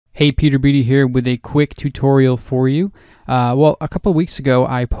Hey, Peter Beatty here with a quick tutorial for you. Well, a couple of weeks ago,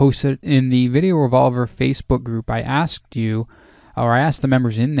 I posted in the Video Revolver Facebook group, I asked the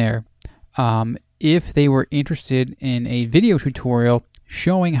members in there if they were interested in a video tutorial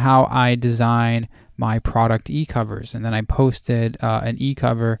showing how I design my product e-covers. And then I posted an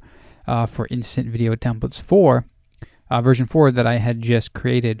e-cover for Instant Video Templates 4, version 4 that I had just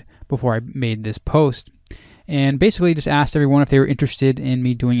created before I made this post. And basically just asked everyone if they were interested in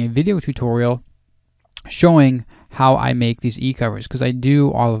me doing a video tutorial showing how I make these e-covers, because I do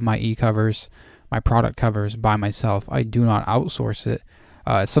all of my e-covers, my product covers, by myself. I do not outsource it.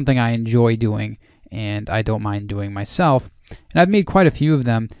 It's something I enjoy doing and I don't mind doing myself. And I've made quite a few of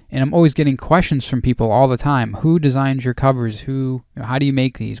them, and I'm always getting questions from people all the time. Who designs your covers? How do you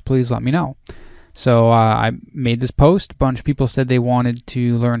make these? Please let me know. So I made this post. A bunch of people said they wanted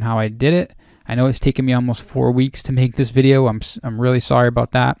to learn how I did it. I know it's taken me almost 4 weeks to make this video. I'm really sorry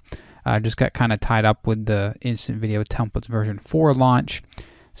about that. I just got kind of tied up with the Instant Video Templates version 4 launch.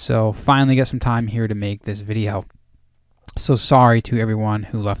 So finally got some time here to make this video. So sorry to everyone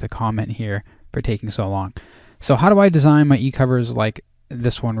who left a comment here for taking so long. So how do I design my e-covers like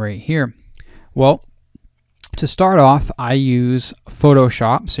this one right here? Well, to start off, I use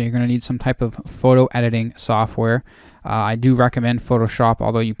Photoshop. So you're going to need some type of photo editing software. I do recommend Photoshop,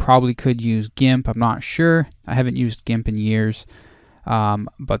 although you probably could use GIMP. I'm not sure. I haven't used GIMP in years,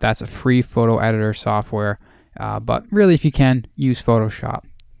 but that's a free photo editor software. But really, if you can, use Photoshop.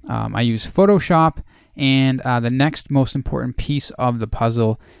 I use Photoshop, and the next most important piece of the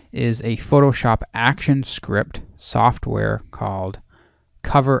puzzle is a Photoshop action script software called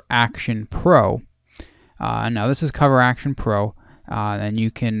Cover Action Pro. Now, this is Cover Action Pro. And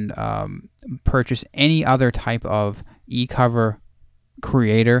you can purchase any other type of e-cover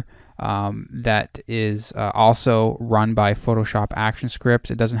creator that is also run by Photoshop Action Scripts.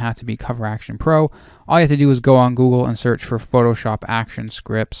 It doesn't have to be Cover Action Pro. All you have to do is go on Google and search for Photoshop Action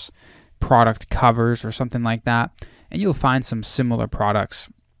Scripts product covers or something like that, and you'll find some similar products.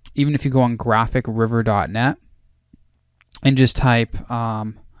 Even if you go on graphicriver.net and just type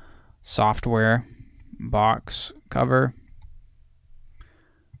software box cover,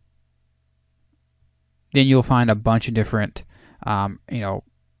 then you'll find a bunch of different,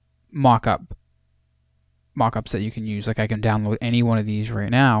 mock-ups that you can use. Like I can download any one of these right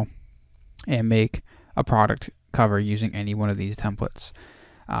now and make a product cover using any one of these templates.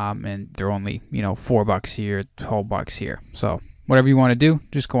 And they're only, $4 here, $12 here. So whatever you want to do,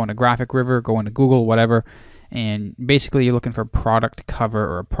 just go into Graphic River, go into Google, whatever, and basically you're looking for a product cover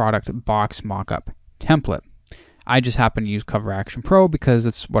or a product box mock-up template. I just happen to use Cover Action Pro because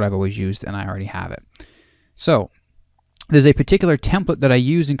it's what I've always used and I already have it. So there's a particular template that I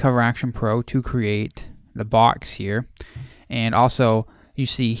use in Cover Action Pro to create the box here. And also you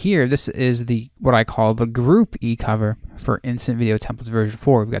see here, this is what I call the group e-cover for Instant Video Templates version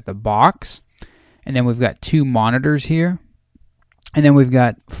 4. We've got the box, and then we've got 2 monitors here, and then we've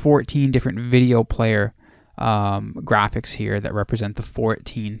got 14 different video player graphics here that represent the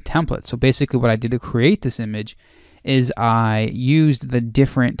 14 templates. So basically what I did to create this image is I used the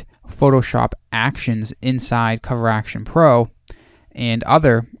different Photoshop actions inside Cover Action Pro and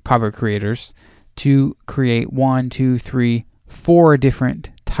other cover creators to create 1, 2, 3, 4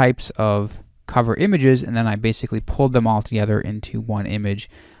 different types of cover images, and then I basically pulled them all together into one image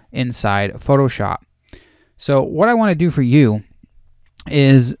inside Photoshop. So what I want to do for you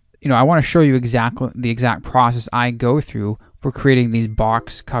is, I want to show you the exact process I go through for creating these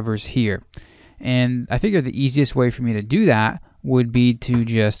box covers here. And I figured the easiest way for me to do that would be to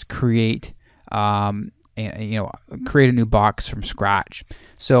just create create a new box from scratch.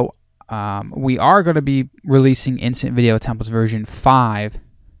 So we are going to be releasing Instant Video Templates version 5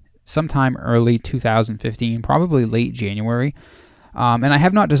 sometime early 2015, probably late January. And I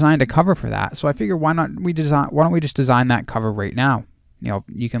have not designed a cover for that, so I figure why don't we just design that cover right now?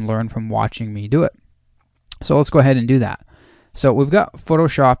 You can learn from watching me do it. So let's go ahead and do that. So we've got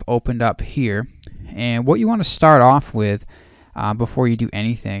Photoshop opened up here, and what you want to start off with before you do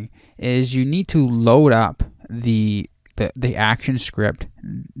anything is you need to load up the action script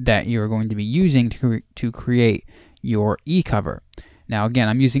that you're going to be using to create your e-cover. Now again,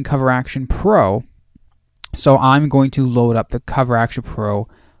 I'm using Cover Action Pro, so I'm going to load up the Cover Action Pro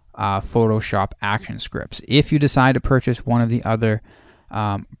Photoshop action scripts. If you decide to purchase one of the other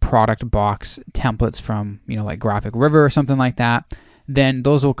product box templates from like Graphic River or something like that, then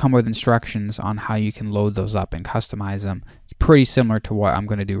those will come with instructions on how you can load those up and customize them. It's pretty similar to what I'm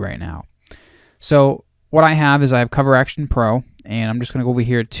going to do right now. So what I have is I have Cover Action Pro, and I'm just going to go over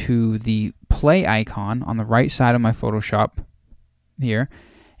here to the play icon on the right side of my Photoshop here,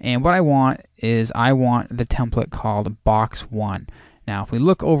 And what I want is I want the template called Box 1. Now, if we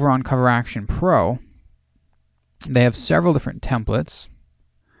look over on Cover Action Pro, they have several different templates.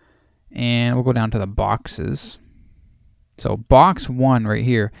 And we'll go down to the boxes. So Box 1 right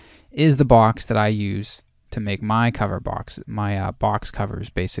here is the box that I use to make my cover box, my box covers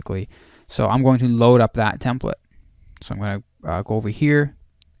basically. So I'm going to load up that template. So I'm going to go over here,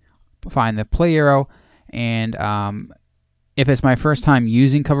 find the play arrow, and if it's my first time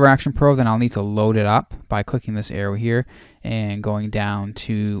using Cover Action Pro, then I'll need to load it up by clicking this arrow here and going down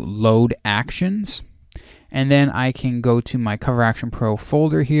to Load Actions. And then I can go to my Cover Action Pro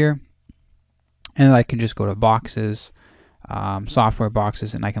folder here, and then I can just go to Boxes, Software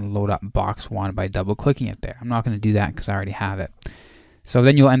Boxes, and I can load up Box 1 by double clicking it there. I'm not going to do that because I already have it. So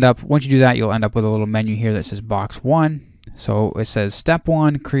then you'll end up, once you do that, you'll end up with a little menu here that says Box 1. So it says Step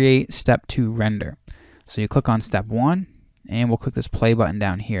 1, Create, Step 2, Render. So you click on Step 1, and we'll click this play button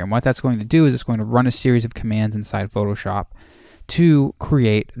down here. And what that's going to do is it's going to run a series of commands inside Photoshop to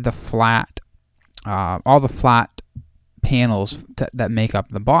create the flat, all the flat panels that make up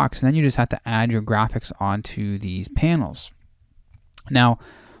the box. And then you just have to add your graphics onto these panels. Now,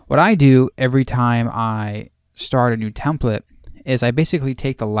 what I do every time I start a new template is I basically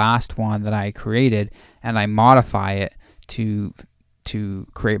take the last one that I created and I modify it to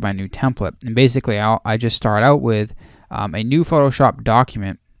create my new template. And basically I just start out with a new Photoshop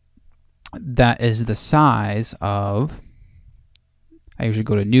document that is the size of, I usually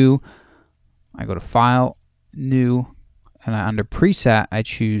go to New, I go to File, New, and under Preset I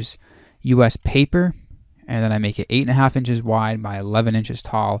choose US Paper, and then I make it 8.5 inches wide by 11 inches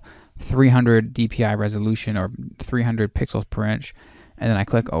tall, 300 DPI resolution or 300 pixels per inch, and then I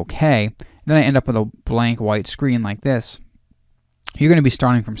click OK. And then I end up with a blank white screen like this. You're going to be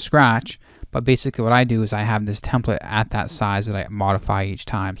starting from scratch, but basically what I do is I have this template at that size that I modify each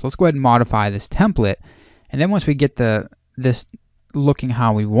time. So let's go ahead and modify this template, and then once we get this looking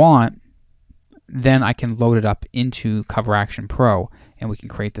how we want, then I can load it up into Cover Action Pro and we can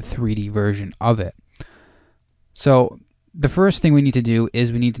create the 3D version of it. So the first thing we need to do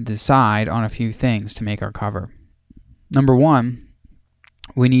is we need to decide on a few things to make our cover. Number one,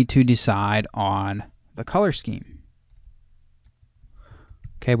 we need to decide on the color scheme.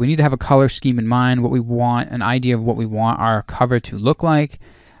 Okay, we need to have a color scheme in mind, what we want, an idea of what we want our cover to look like.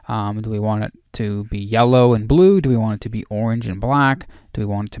 Do we want it to be yellow and blue? Do we want it to be orange and black? Do we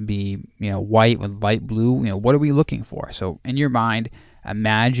want it to be, white with light blue? What are we looking for? So in your mind,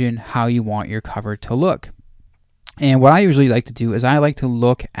 imagine how you want your cover to look. And what I usually like to do is I like to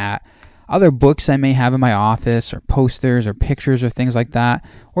look at other books I may have in my office, or posters or pictures or things like that,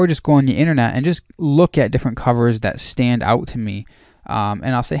 or just go on the internet and just look at different covers that stand out to me.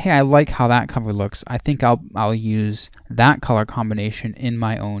 And I'll say, hey, I like how that cover looks. I think I'll use that color combination in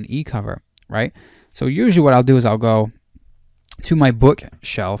my own e-cover, right? So usually what I'll do is I'll go to my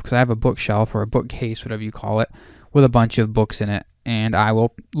bookshelf, because I have a bookshelf or a bookcase, whatever you call it, with a bunch of books in it, and I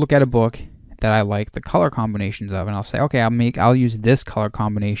will look at a book that I like the color combinations of, and I'll say, okay, I'll use this color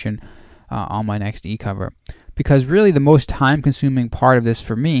combination on my next e-cover. Because really the most time-consuming part of this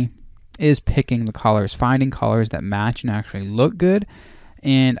for me is picking the colors, finding colors that match and actually look good.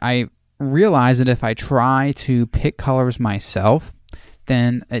 And I realize that if I try to pick colors myself,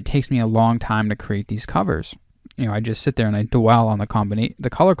 then it takes me a long time to create these covers. I just sit there and I dwell on the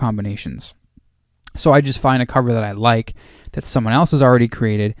color combinations. So I just find a cover that I like that someone else has already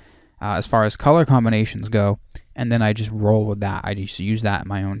created as far as color combinations go, and then I just roll with that. I just use that in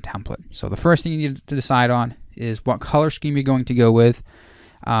my own template. So the first thing you need to decide on is what color scheme you're going to go with,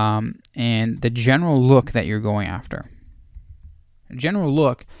 and the general look that you're going after. General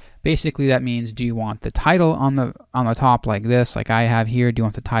look, basically that means, do you want the title on the top like this, like I have here? Do you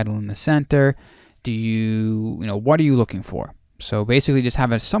want the title in the center? Do you, what are you looking for? So basically just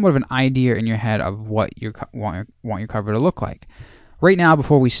have somewhat of an idea in your head of what you want your cover to look like. Right now,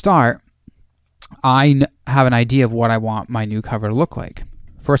 before we start, I have an idea of what I want my new cover to look like.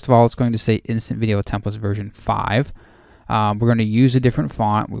 First of all, it's going to say Instant Video Templates version 5. We're going to use a different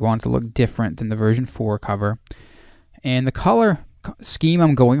font. We want it to look different than the version 4 cover. And the color scheme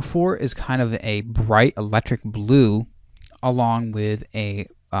I'm going for is kind of a bright electric blue, along with a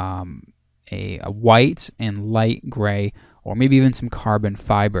white and light gray, or maybe even some carbon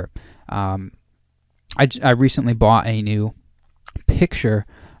fiber. I recently bought a new picture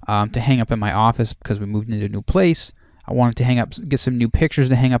to hang up in my office because we moved into a new place. I wanted to get some new pictures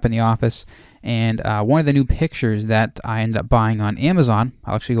to hang up in the office, and one of the new pictures that I ended up buying on Amazon,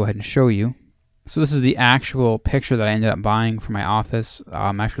 I'll actually go ahead and show you. So this is the actual picture that I ended up buying for my office.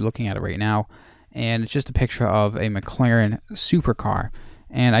 I'm actually looking at it right now, and it's just a picture of a McLaren supercar.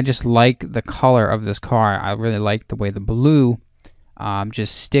 And I just like the color of this car. I really like the way the blue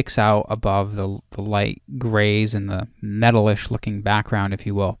just sticks out above the light grays and the metalish looking background, if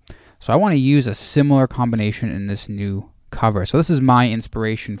you will. So I want to use a similar combination in this new cover. So this is my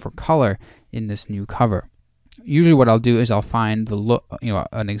inspiration for color in this new cover. Usually what I'll do is I'll find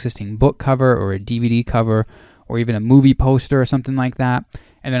an existing book cover or a DVD cover or even a movie poster or something like that,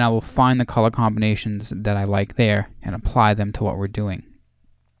 and then I will find the color combinations that I like there and apply them to what we're doing.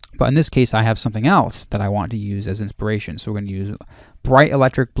 But in this case, I have something else that I want to use as inspiration. So we're going to use bright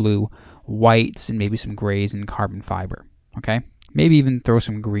electric blue, whites, and maybe some grays and carbon fiber. Okay? Maybe even throw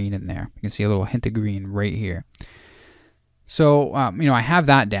some green in there. You can see a little hint of green right here. So, I have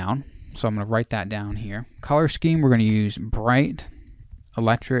that down. So I'm going to write that down here. Color scheme, we're going to use bright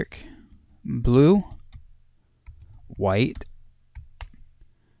electric blue, white,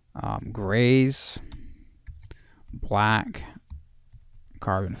 grays, black,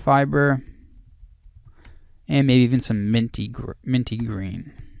 carbon fiber, and maybe even some minty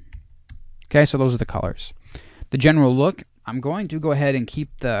green. Okay, so those are the colors. The general look, I'm going to go ahead and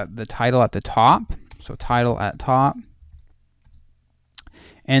keep the title at the top. So title at top.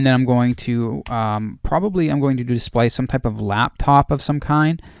 And then I'm going to, display some type of laptop of some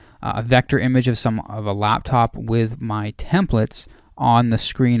kind, a vector image of a laptop with my templates on the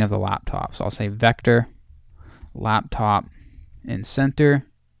screen of the laptop. So I'll say vector, laptop, in center,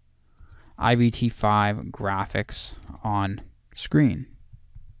 IVT5 graphics on screen.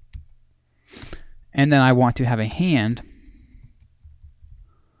 And then I want to have a hand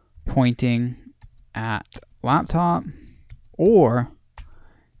pointing at laptop or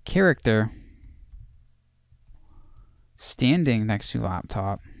character standing next to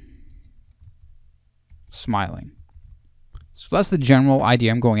laptop smiling. So that's the general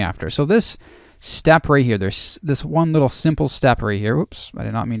idea I'm going after. So this step right here, there's this one little simple step right here. Oops, I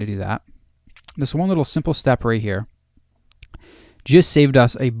did not mean to do that. This one little simple step right here just saved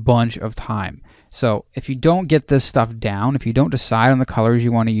us a bunch of time. So if you don't get this stuff down, if you don't decide on the colors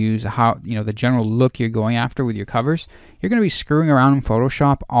you want to use, the general look you're going after with your covers, you're going to be screwing around in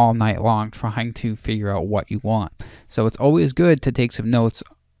Photoshop all night long trying to figure out what you want. So it's always good to take some notes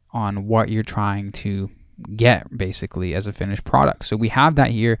on what you're trying to get basically as a finished product. So we have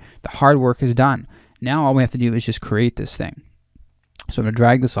that here. The hard work is done. Now all we have to do is just create this thing. So I'm going to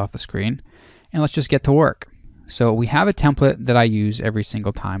drag this off the screen and let's just get to work. So we have a template that I use every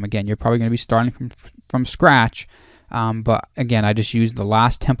single time. Again, you're probably going to be starting from scratch, but again, I just used the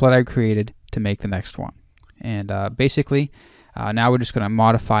last template I created to make the next one. And basically, now we're just going to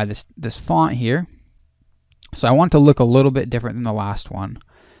modify this font here. So I want it to look a little bit different than the last one.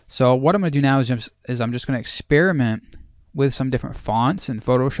 So what I'm going to do now is I'm just going to experiment with some different fonts in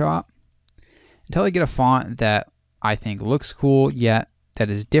Photoshop until I get a font that I think looks cool, yet that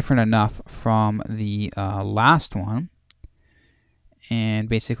is different enough from the last one. And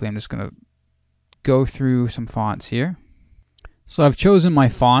basically I'm just going to go through some fonts here. So I've chosen my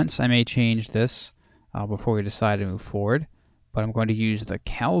fonts. I may change this before we decide to move forward, but I'm going to use the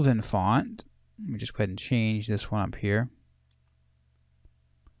Kelvin font. Let me just go ahead and change this one up here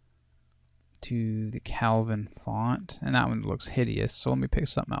to the Kelvin font, and that one looks hideous, so let me pick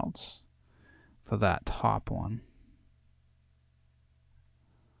something else for that top one.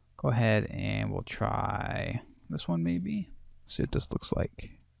 Go ahead and we'll try this one maybe. See what this looks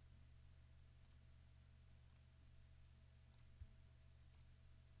like.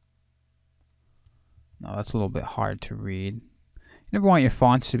 No, that's a little bit hard to read. You never want your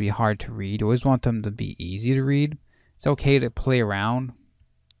fonts to be hard to read. You always want them to be easy to read. It's okay to play around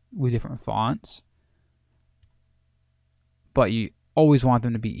with different fonts, but you always want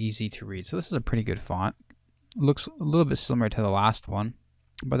them to be easy to read. So this is a pretty good font. It looks a little bit similar to the last one,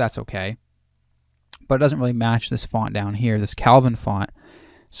 but that's okay. But it doesn't really match this font down here, this Kelvin font.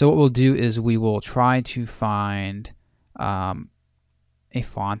 So what we'll do is we will try to find a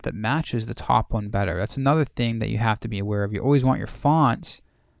font that matches the top one better. That's another thing that you have to be aware of. You always want your fonts,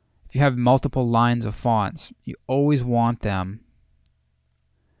 if you have multiple lines of fonts, you always want them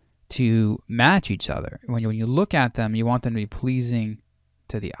to match each other. When you look at them, you want them to be pleasing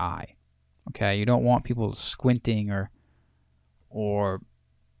to the eye. Okay, you don't want people squinting or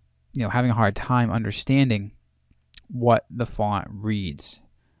having a hard time understanding what the font reads.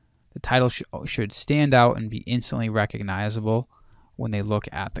 The title should stand out and be instantly recognizable when they look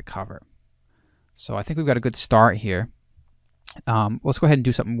at the cover. So I think we've got a good start here. Let's go ahead and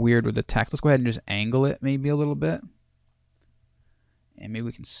do something weird with the text. Let's go ahead and just angle it maybe a little bit. And maybe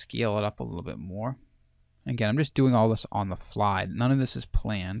we can scale it up a little bit more. Again, I'm just doing all this on the fly. None of this is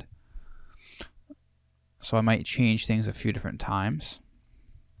planned. So I might change things a few different times.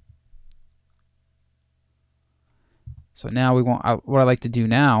 So now what I like to do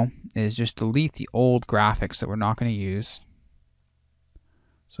now is just delete the old graphics that we're not going to use.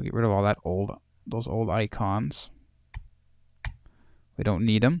 So get rid of all those old icons. We don't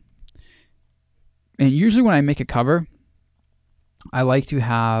need them. And usually when I make a cover, I like to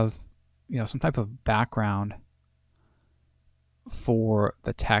have, some type of background for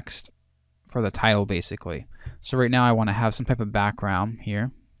the text, for the title basically. So right now I want to have some type of background here.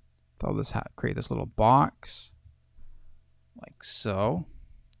 So I'll just create this little box like so.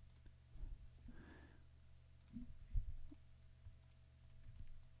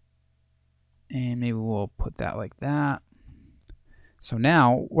 And maybe we'll put that like that. So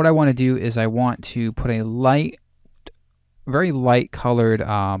now what I want to do is I want to put a very light colored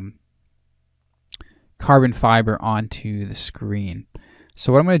carbon fiber onto the screen.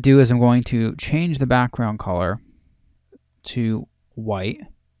 So what I'm going to do is I'm going to change the background color to white.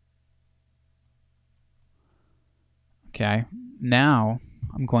 Okay, now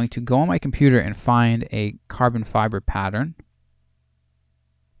I'm going to go on my computer and find a carbon fiber pattern.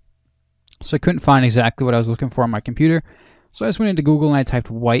 So I couldn't find exactly what I was looking for on my computer. So I just went into Google and I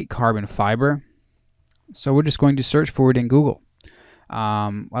typed white carbon fiber. So we're just going to search for it in Google. I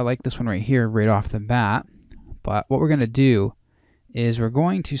like this one right here right off the bat. But what we're going to do is we're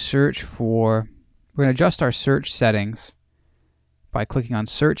going to adjust our search settings by clicking on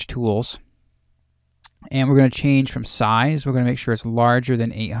Search Tools. And we're going to change from size. We're going to make sure it's larger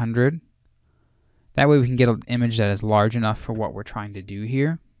than 800. That way we can get an image that is large enough for what we're trying to do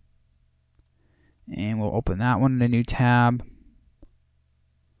here. And we'll open that one in a new tab.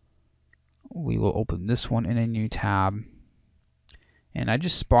 We will open this one in a new tab. And I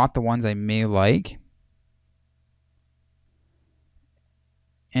just spot the ones I may like.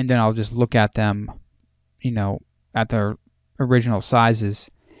 And then I'll just look at them, at their original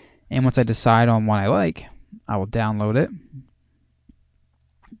sizes. And once I decide on one I like, I will download it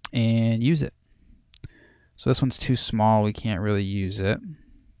and use it. So this one's too small, we can't really use it.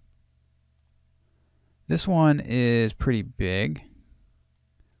 This one is pretty big.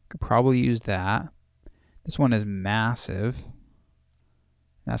 Could probably use that. This one is massive.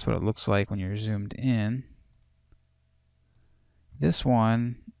 That's what it looks like when you're zoomed in. This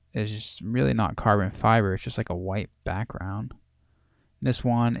one is just really not carbon fiber, it's just like a white background. This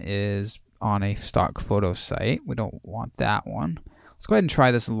one is on a stock photo site. We don't want that one. Let's go ahead and try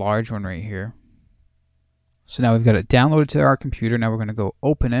this large one right here. So now we've got it downloaded to our computer. Now we're going to go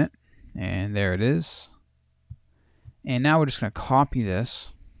open it. And there it is. And now we're just going to copy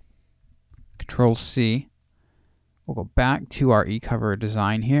this. Control C. We'll go back to our eCover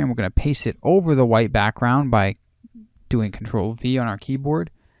design here. And we're going to paste it over the white background by doing Control V on our keyboard.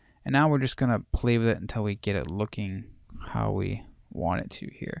 And now we're just going to play with it until we get it looking how we want it to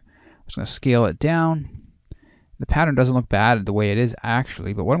here. I'm just going to scale it down. The pattern doesn't look bad the way it is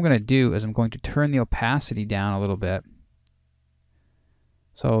actually, but what I'm going to do is I'm going to turn the opacity down a little bit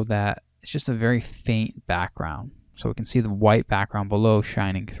so that it's just a very faint background, so we can see the white background below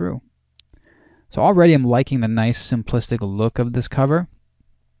shining through. So already I'm liking the nice simplistic look of this cover,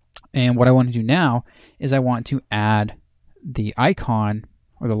 and what I want to do now is I want to add the icon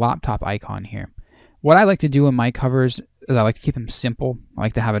or the laptop icon here. What I like to do in my covers is I like to keep them simple. I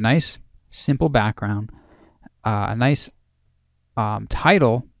like to have a nice simple background, a nice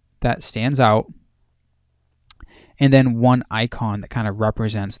title that stands out, and then one icon that kind of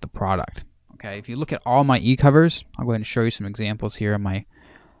represents the product. Okay, if you look at all my e-covers, I'll go ahead and show you some examples here on my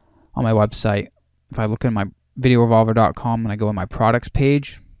website. If I look at my videorevolver.com and I go on my products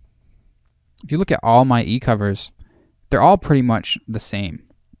page, if you look at all my e-covers, they're all pretty much the same.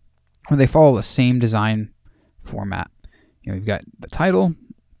 Or they follow the same design format. You've got the title,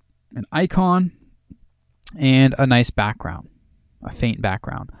 an icon, and a nice background, a faint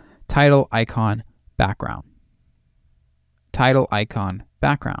background. Title, icon, background. Title, icon,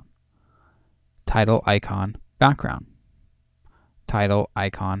 background. Title, icon, background. Title,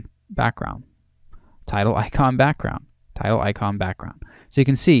 icon, background. Title, icon, background. Title, icon, background. So you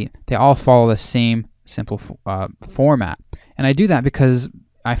can see they all follow the same simple format. And I do that because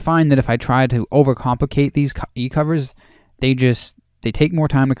I find that if I try to overcomplicate these e-covers, they take more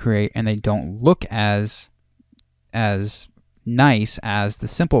time to create and they don't look as nice as the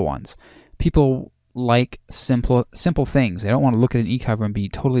simple ones. People like simple things. They don't want to look at an e-cover and be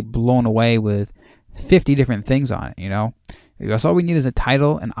totally blown away with 50 different things on it, Because all we need is a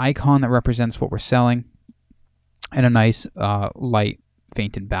title, an icon that represents what we're selling, and a nice light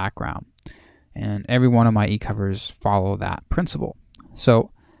fainted background. And every one of my e-covers follow that principle.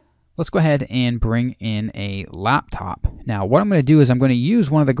 So let's go ahead and bring in a laptop. Now what I'm going to do is I'm going to use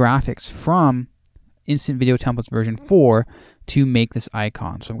one of the graphics from Instant Video Templates version 4 to make this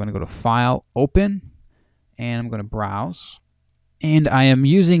icon. So I'm going to go to File, Open, and I'm going to browse. And I am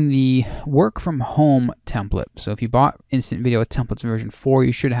using the Work From Home template. So if you bought Instant Video Templates version 4,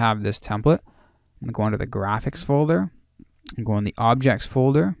 you should have this template. I'm going to go under the Graphics folder and go in the Objects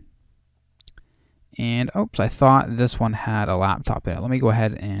folder. And oops, I thought this one had a laptop in it. Let me go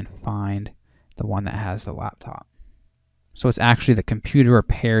ahead and find the one that has the laptop. So it's actually the computer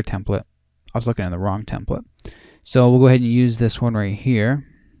repair template. I was looking at the wrong template. So we'll go ahead and use this one right here.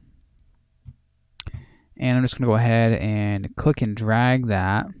 And I'm just going to go ahead and click and drag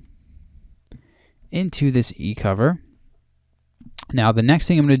that into this eCover. Now the next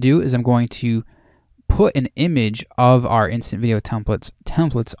thing I'm going to do is I'm going to put an image of our Instant Video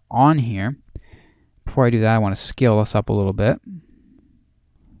templates on here. Before I do that, I want to scale this up a little bit.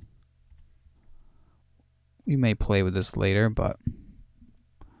 We may play with this later, but...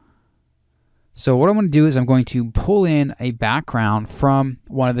 So what I'm going to do is I'm going to pull in a background from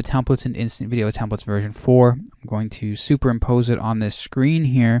one of the templates in Instant Video Templates version 4. I'm going to superimpose it on this screen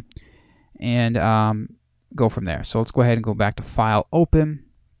here and go from there. So let's go ahead and go back to File, Open.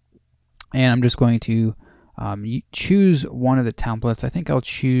 And I'm just going to choose one of the templates. I think I'll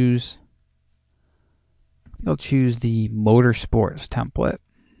choose the Motorsports template.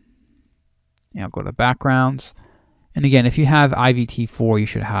 And I'll go to Backgrounds. And again, if you have IVT4, you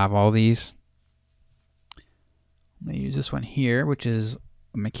should have all these. I'm going to use this one here, which is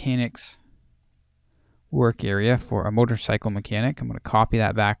a mechanic's work area for a motorcycle mechanic. I'm going to copy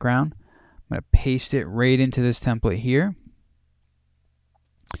that background. I'm going to paste it right into this template here.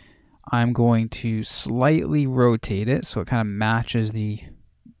 I'm going to slightly rotate it so it kind of matches the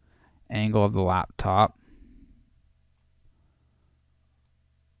angle of the laptop.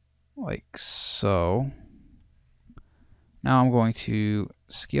 Like so. Now I'm going to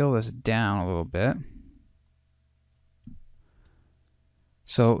scale this down a little bit.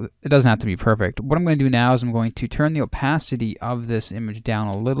 So it doesn't have to be perfect. What I'm going to do now is I'm going to turn the opacity of this image down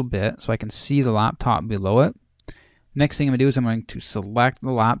a little bit so I can see the laptop below it. Next thing I'm going to do is I'm going to select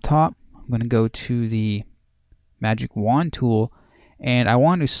the laptop. I'm going to go to the Magic Wand tool, and I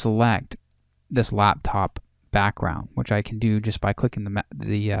want to select this laptop background, which I can do just by clicking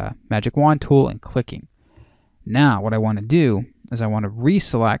the Magic Wand tool and clicking. Now what I want to do is I want to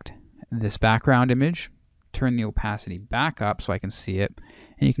reselect this background image, turn the opacity back up so I can see it,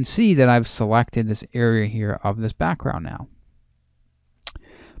 and you can see that I've selected this area here of this background now.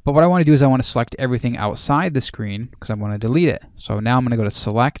 But what I want to do is I want to select everything outside the screen because I want to delete it. So now I'm going to go to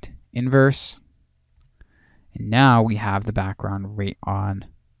Select, Inverse, and now we have the background right on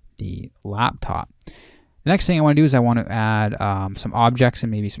the laptop. The next thing I want to do is I want to add some objects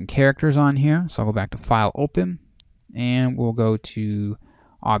and maybe some characters on here. So I'll go back to File, Open, and we'll go to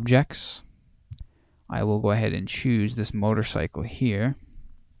Objects. I will go ahead and choose this motorcycle here.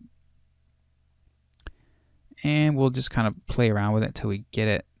 And we'll just kind of play around with it until we get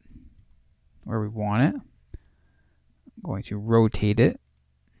it where we want it. I'm going to rotate it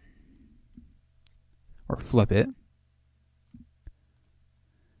or flip it.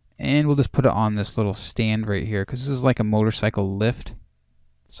 And we'll just put it on this little stand right here because this is like a motorcycle lift.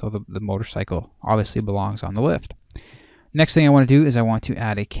 So the motorcycle obviously belongs on the lift. Next thing I want to do is I want to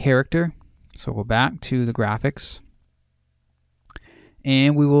add a character. So we'll go back to the graphics.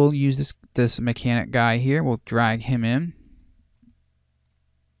 And we will use this mechanic guy here. We'll drag him in.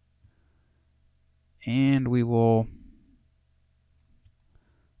 And we will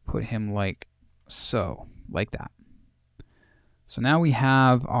put him like so, like that. So now we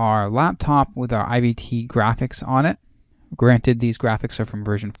have our laptop with our IVT graphics on it. Granted, these graphics are from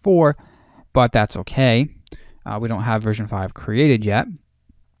version 4, but that's okay. We don't have version 5 created yet.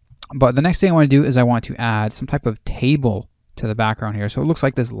 But the next thing I want to do is I want to add some type of table to the background here. So it looks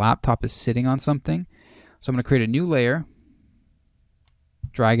like this laptop is sitting on something. So I'm going to create a new layer,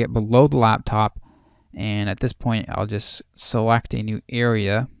 drag it below the laptop, and at this point I'll just select a new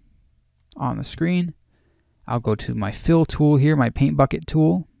area on the screen. I'll go to my fill tool here, my paint bucket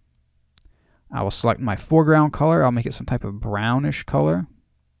tool. I will select my foreground color. I'll make it some type of brownish color.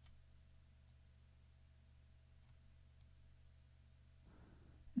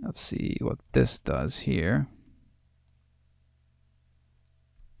 Let's see what this does here.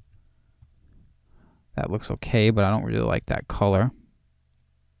 That looks okay, but I don't really like that color.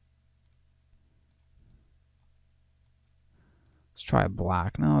 Let's try a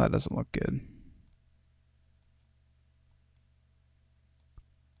black. No, that doesn't look good.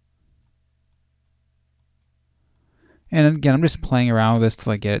 And again, I'm just playing around with this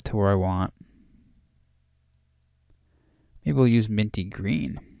till I get it to where I want. Maybe we'll use minty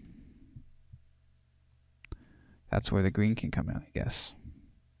green. That's where the green can come in, I guess.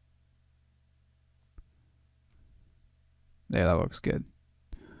 There, that looks good.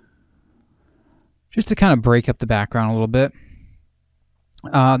 Just to kind of break up the background a little bit.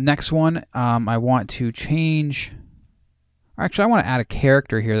 Next one, I want to change. Actually, I want to add a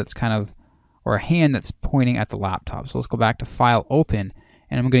character here that's kind of, or a hand that's pointing at the laptop. So let's go back to File, Open,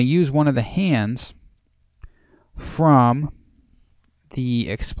 and I'm going to use one of the hands from the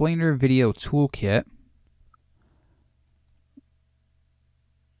Explainer Video Toolkit.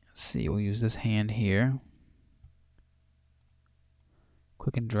 Let's see, we'll use this hand here.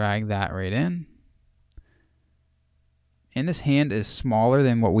 Click and drag that right in. And this hand is smaller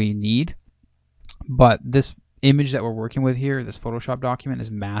than what we need, but this image that we're working with here, this Photoshop document,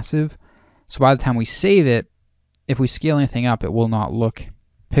 is massive. So by the time we save it, if we scale anything up, it will not look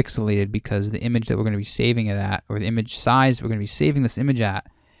pixelated because the image that we're going to be saving it at, or the image size we're going to be saving this image at,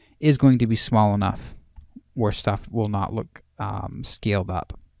 is going to be small enough where stuff will not look scaled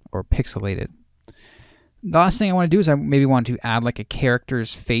up or pixelated. The last thing I want to do is I maybe want to add like a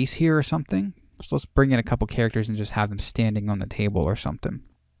character's face here or something. So let's bring in a couple characters and just have them standing on the table or something.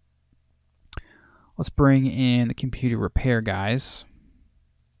 Let's bring in the computer repair guys.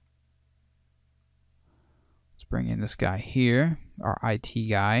 Let's bring in this guy here, our IT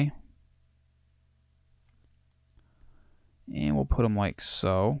guy. And we'll put him like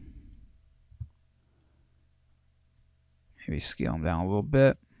so. Maybe scale him down a little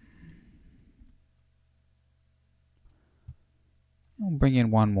bit. We'll bring in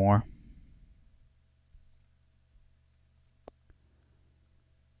one more.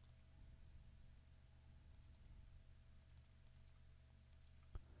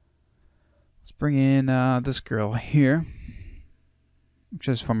 Let's bring in this girl here, which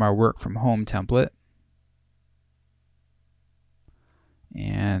is from our work from home template.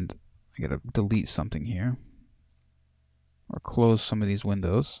 And I gotta delete something here, or close some of these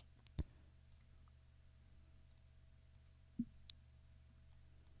windows.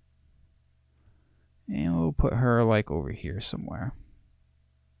 And we'll put her like over here somewhere.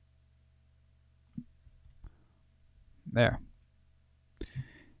 There.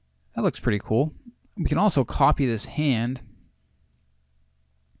 That looks pretty cool. We can also copy this hand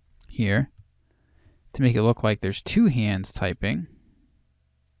here to make it look like there's two hands typing.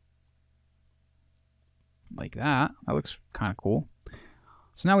 Like that. That looks kind of cool.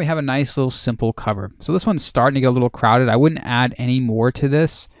 So now we have a nice little simple cover. So this one's starting to get a little crowded. I wouldn't add any more to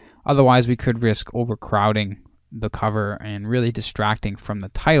this. Otherwise, we could risk overcrowding the cover and really distracting from the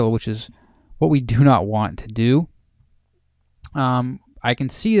title, which is what we do not want to do. I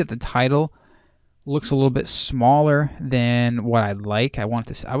can see that the title looks a little bit smaller than what I'd like. I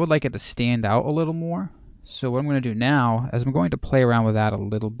would like it to stand out a little more. So what I'm going to do now is I'm going to play around with that a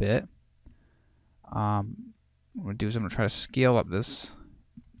little bit. What I'm going to do is I'm going to try to scale up this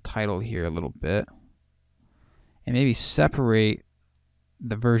title here a little bit and maybe separate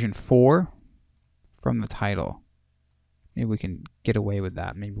the version 4 from the title. Maybe we can get away with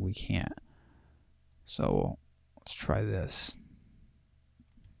that. Maybe we can't. So let's try this.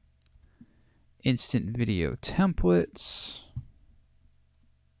 Instant video templates.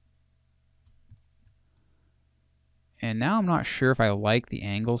 And now I'm not sure if I like the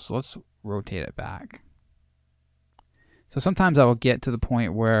angle, so let's rotate it back. So sometimes I will get to the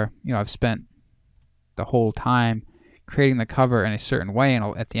point where, you know, I've spent the whole time creating the cover in a certain way,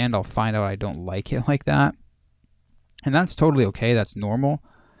 and at the end I'll find out I don't like it like that. And that's totally okay. That's normal.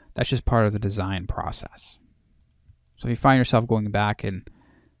 That's just part of the design process. So if you find yourself going back and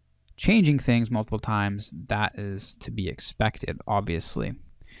changing things multiple times, that is to be expected, obviously.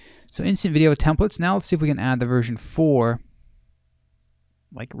 So instant video templates. Now let's see if we can add the version 4,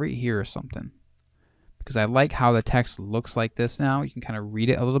 like right here or something. Because I like how the text looks like this now. You can kind of read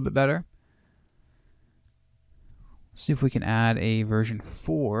it a little bit better. Let's see if we can add a version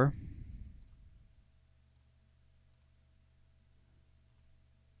 4.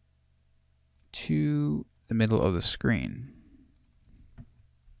 To the middle of the screen.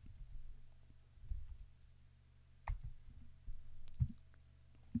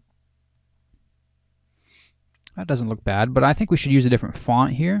 That doesn't look bad, but I think we should use a different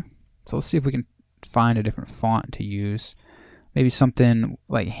font here. So let's see if we can find a different font to use. Maybe something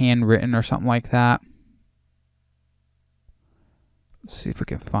like handwritten or something like that. Let's see if we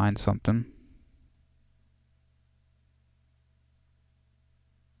can find something.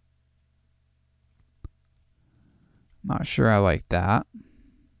 Not sure I like that.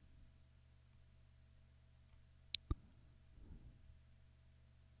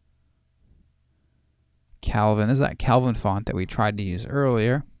 Calvin, this is that Calvin font that we tried to use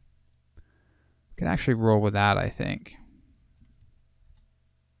earlier. Can actually roll with that, I think.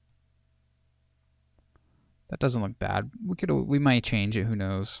 That doesn't look bad. We might change it, who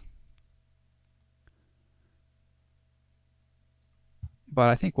knows. But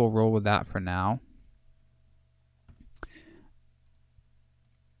I think we'll roll with that for now.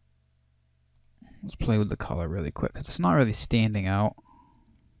 Let's play with the color really quick, because it's not really standing out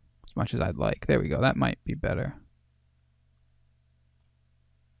as much as I'd like. There we go. That might be better.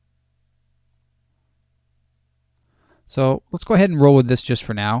 So let's go ahead and roll with this just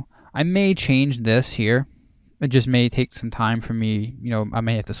for now. I may change this here. It just may take some time for me. You know, I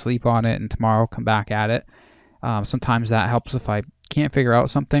may have to sleep on it and tomorrow come back at it. Sometimes that helps if I can't figure out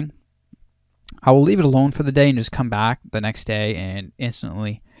something. I will leave it alone for the day and just come back the next day and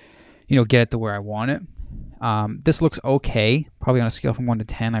instantly, you know, get it to where I want it. This looks okay. Probably on a scale from 1 to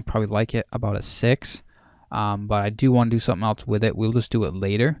 10, I probably like it about a 6. But I do want to do something else with it. We'll just do it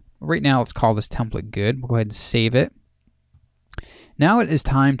later. Right now, let's call this template good. We'll go ahead and save it. Now it is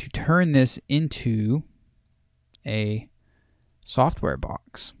time to turn this into a software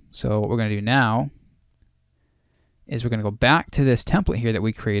box. So what we're going to do now is we're going to go back to this template here that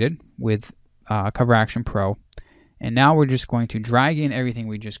we created with Cover Action Pro. And now we're just going to drag in everything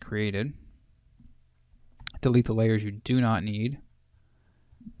we just created. Delete the layers you do not need.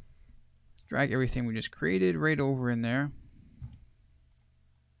 Drag everything we just created right over in there.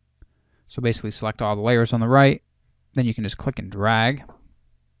 So basically select all the layers on the right. Then you can just click and drag.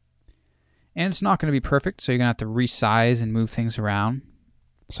 And it's not going to be perfect, so you're going to have to resize and move things around.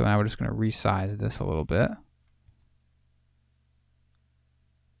 So now we're just going to resize this a little bit.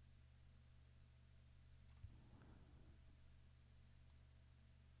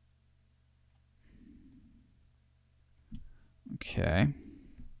 Okay.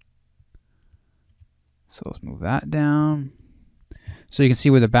 So let's move that down. So you can see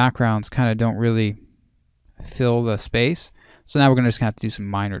where the backgrounds kind of don't really fill the space. So now we're going to just have to do some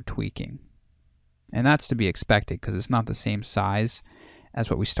minor tweaking. And that's to be expected because it's not the same size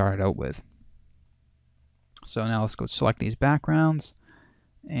as what we started out with. So now let's go select these backgrounds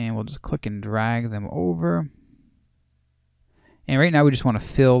and we'll just click and drag them over. And right now we just want to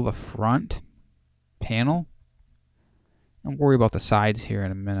fill the front panel. Don't worry about the sides here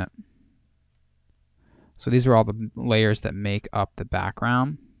in a minute. So these are all the layers that make up the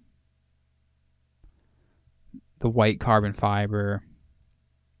background. The white carbon fiber,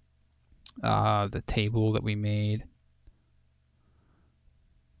 the table that we made.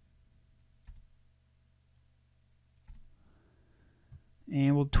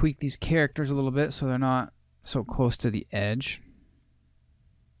 And we'll tweak these characters a little bit so they're not so close to the edge.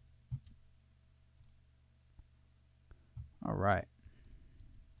 All right.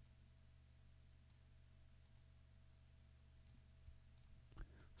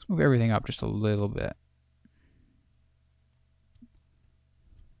 Let's move everything up just a little bit.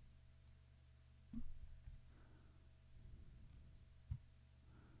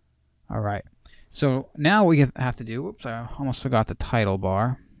 All right. So now we have to do, whoops, I almost forgot the title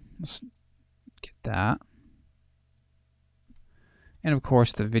bar. Let's get that. And of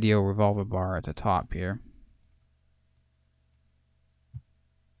course the video revolver bar at the top here.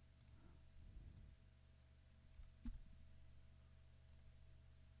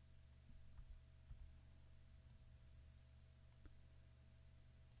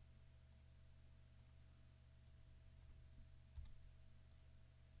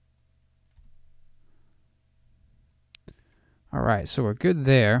 All right, so we're good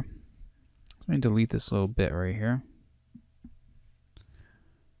there. Let me delete this little bit right here.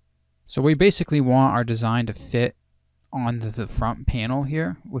 So we basically want our design to fit onto the front panel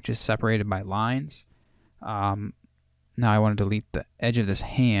here, which is separated by lines. Now I want to delete the edge of this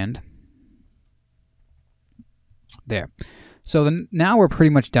hand. There. So then now we're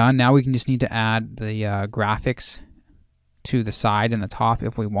pretty much done. Now we can just need to add the graphics to the side and the top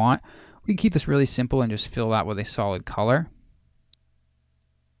if we want. We can keep this really simple and just fill that with a solid color.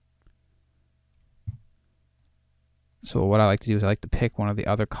 So what I like to do is I like to pick one of the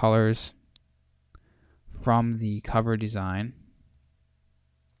other colors from the cover design.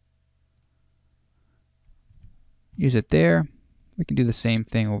 Use it there. We can do the same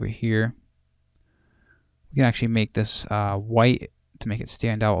thing over here. We can actually make this white to make it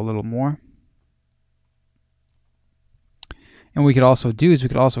stand out a little more. And what we could also do is we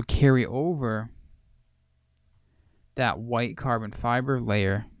could also carry over that white carbon fiber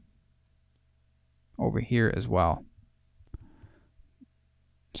layer over here as well.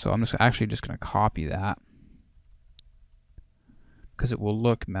 So I'm actually just going to copy that because it will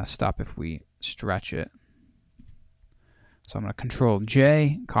look messed up if we stretch it. So I'm going to Control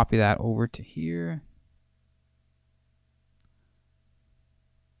J, copy that over to here.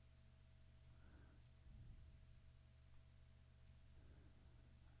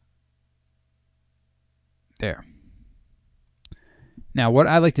 There. Now what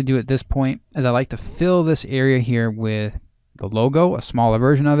I like to do at this point is I like to fill this area here with the logo, a smaller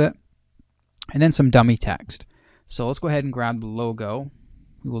version of it, and then some dummy text. So let's go ahead and grab the logo.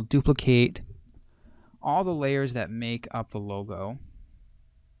 We will duplicate all the layers that make up the logo.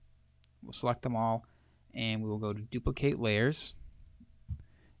 We'll select them all and we will go to duplicate layers.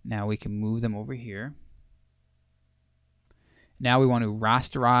 Now we can move them over here. Now we want to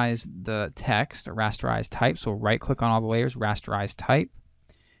rasterize the text, or rasterize type. So right click on all the layers, rasterize type,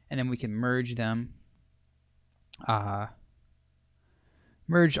 and then we can merge them.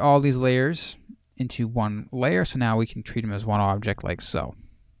 Merge all these layers into one layer. So now we can treat them as one object like so.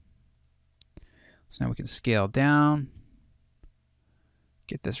 So now we can scale down,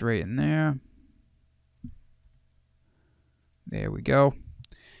 get this right in there. There we go.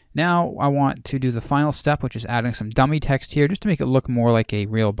 Now I want to do the final step, which is adding some dummy text here just to make it look more like a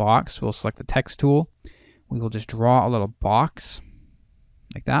real box. We'll select the text tool. We will just draw a little box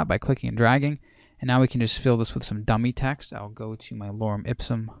like that by clicking and dragging. And now we can just fill this with some dummy text. I'll go to my Lorem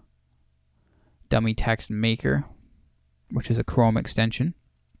Ipsum dummy text maker, which is a Chrome extension.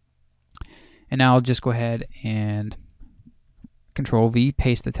 And now I'll just go ahead and Control V,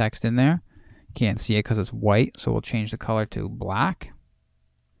 paste the text in there. You can't see it because it's white, so we'll change the color to black.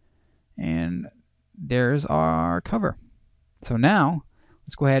 And there's our cover. So now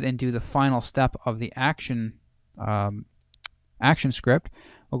let's go ahead and do the final step of the action script.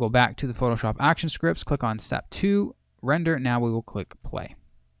 We'll go back to the Photoshop action scripts, click on step 2, render. Now we will click play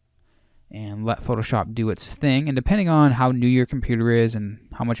and let Photoshop do its thing. And depending on how new your computer is and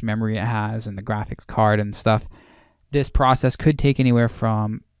how much memory it has and the graphics card and stuff, this process could take anywhere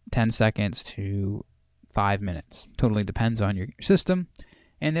from 10 seconds to 5 minutes. Totally depends on your system.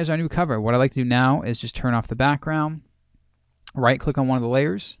 And there's our new cover. What I like to do now is just turn off the background, right click on one of the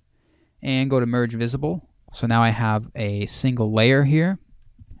layers, and go to Merge Visible. So now I have a single layer here,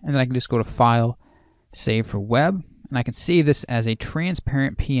 and then I can just go to File, Save for Web, and I can save this as a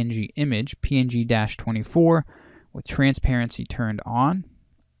transparent PNG image, PNG-24, with transparency turned on.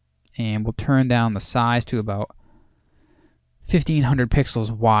 And we'll turn down the size to about 1500 pixels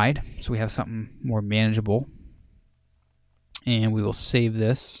wide, so we have something more manageable. And we will save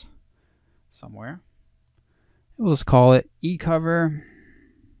this somewhere. We'll just call it eCover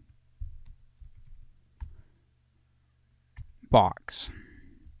box.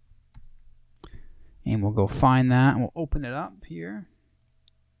 And we'll go find that and we'll open it up here.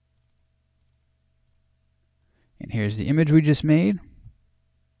 And here's the image we just made.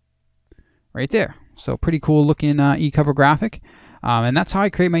 Right there. So pretty cool looking eCover graphic. And that's how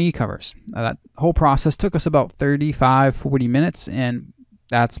I create my eCovers. That whole process took us about 35-40 minutes, and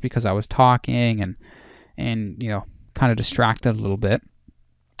that's because I was talking and you know, kind of distracted a little bit.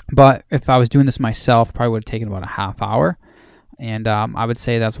 But if I was doing this myself, probably would have taken about a half hour. And I would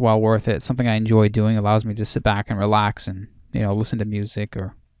say that's well worth it. It's something I enjoy doing. It allows me to sit back and relax and, you know, listen to music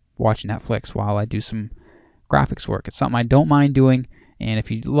or watch Netflix while I do some graphics work. It's something I don't mind doing. And if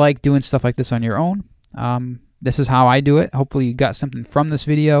you like doing stuff like this on your own, this is how I do it. Hopefully you got something from this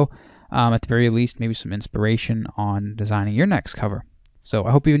video. At the very least, maybe some inspiration on designing your next cover. So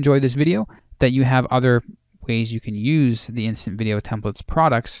I hope you enjoyed this video, that you have other ways you can use the Instant Video Templates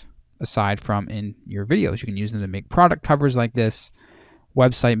products aside from in your videos. You can use them to make product covers like this,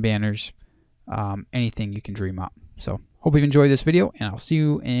 website banners, anything you can dream up. So hope you've enjoyed this video, and I'll see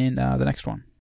you in the next one.